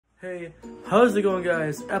Hey, how's it going,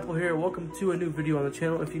 guys? Apple here. Welcome to a new video on the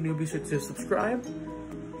channel. If you're new, be sure to subscribe.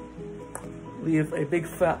 Leave a big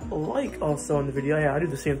fat like also on the video. Yeah, I do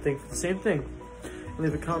the same thing for the same thing.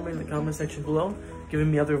 Leave a comment in the comment section below,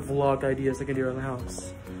 giving me other vlog ideas I can do around the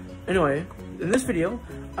house. Anyway, in this video,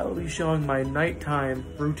 I will be showing my nighttime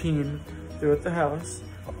routine throughout the house.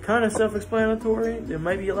 Kind of self-explanatory. There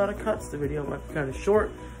might be a lot of cuts. The video might be kind of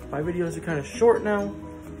short. My videos are kind of short now,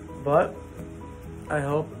 but I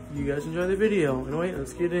hope you guys enjoy the video. Anyway,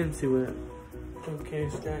 let's get into it. Okay,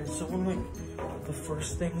 so guys, so one of the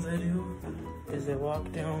first things I do is I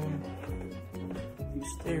walk down these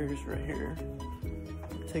stairs right here.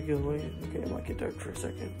 Take it away. Okay, it might get dark for a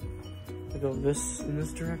second. I go in this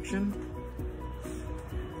direction.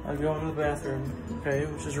 I go into the bathroom, okay,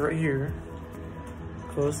 which is right here.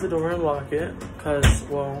 Close the door and lock it, because,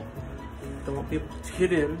 well, don't want people to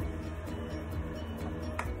get in.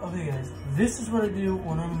 Okay, guys, this is what I do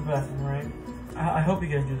when I'm in the bathroom, right? I hope you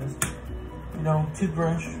guys do this. You know,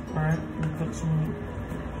 toothbrush, alright? Put some,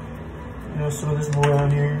 some of this bowl on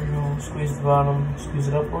here, squeeze the bottom, squeeze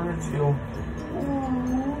it upwards,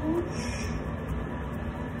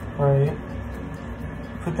 alright.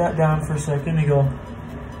 Put that down for a second and go,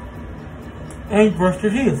 and brush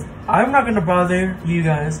your teeth. I'm not gonna bother you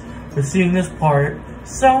guys with seeing this part,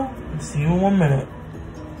 so I'll see you in 1 minute.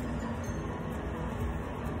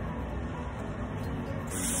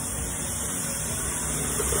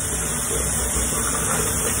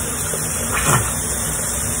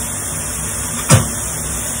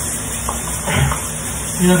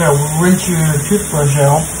 You gotta rinse your toothbrush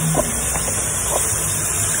out.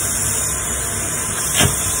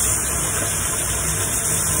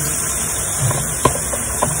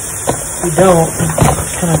 If you don't,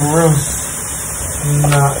 it's kind of gross. I'm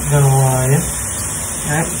not gonna lie.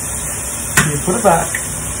 Alright, so you put it back.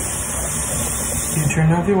 You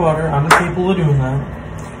turn off your water. I'm capable of doing that.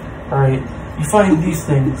 Alright, you find these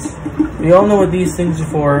things. We all know what these things are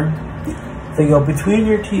for. They go between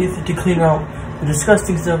your teeth to clean out the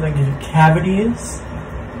disgusting stuff that gives you cavities.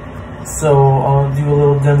 So I'll do a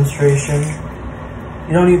little demonstration.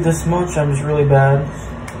 You don't need this much, I'm just really bad.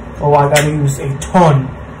 Oh, I gotta use a ton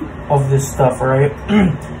of this stuff, right?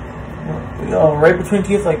 Right between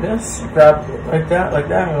teeth like this, grab like that, and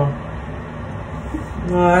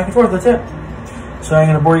go back and forth, that's it. So I ain't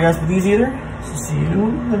gonna bore you guys with these either. So see you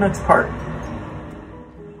in the next part.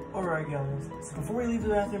 Alright guys, so before we leave the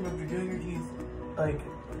bathroom, after doing your teeth, like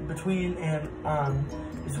between and on,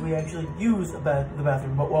 is we actually use the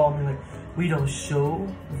bathroom, but we don't show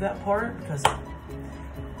that part because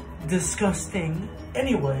disgusting.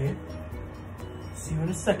 Anyway, see you in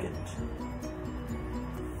a second.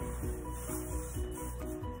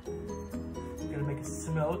 Gonna make it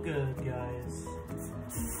smell good, guys.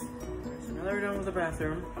 So now that we're done with the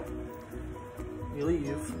bathroom, we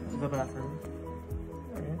leave the bathroom.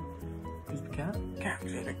 Use the cat.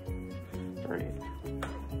 Alright.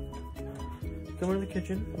 Go into the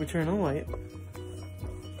kitchen. We turn on the light.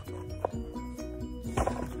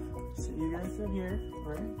 See you guys in here,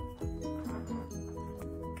 right?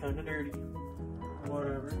 Kinda dirty.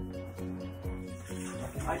 Whatever.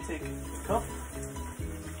 I take a cup.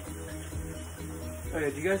 Okay,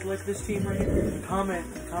 do you guys like this team right here? Comment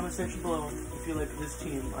in the comment section below if you like this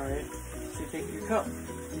team, alright? So you take your cup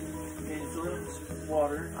and fill it with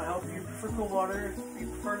water. I hope you prefer cold water. If you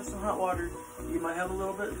prefer some hot water, you might have a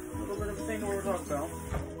little bit of a thing that we're talking about.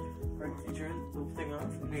 Alright, you turn the thing off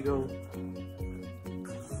and you go.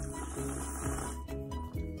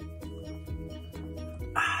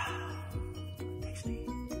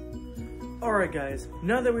 Alright guys,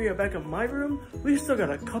 now that we are back in my room, we still got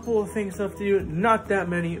a couple of things left to do, not that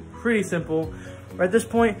many, pretty simple. At this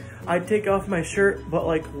point, I take off my shirt, but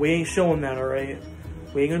we ain't showing that, alright?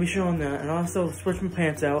 We ain't gonna be showing that, and I also switch my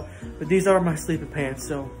pants out, but these are my sleeping pants,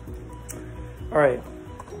 so. Alright.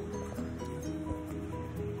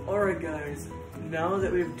 Alright guys, now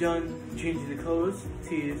that we've done changing the clothes,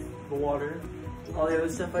 teeth, the water, all the other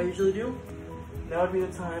stuff I usually do, now would be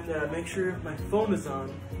the time that I make sure my phone is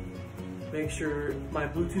on. Make sure my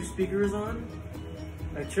Bluetooth speaker is on.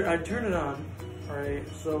 I turn it on. Alright,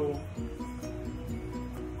 so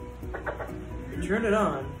you turn it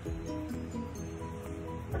on.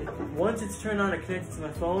 Once it's turned on, I connect it to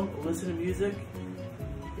my phone, listen to music,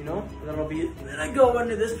 and then I go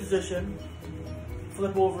into this position,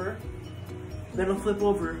 flip over, then I'll flip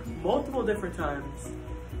over multiple different times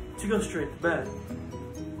to go straight to bed.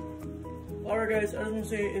 Alright guys, I just want to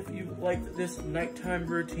say, if you liked this nighttime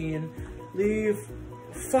routine, leave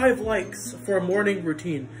 5 likes for a morning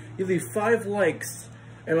routine. You leave 5 likes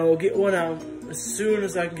and I'll get one out as soon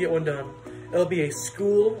as I can get one done. it'll be a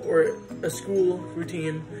school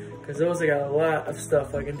routine, because those I got a lot of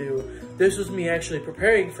stuff I can do. This was me actually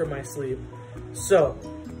preparing for my sleep. So,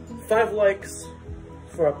 5 likes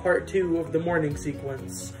for a part 2 of the morning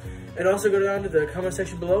sequence. And also go down to the comment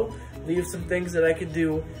section below, leave some things that I could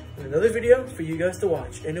do in another video for you guys to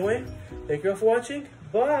watch. Anyway, thank you all for watching.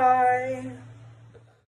 Bye!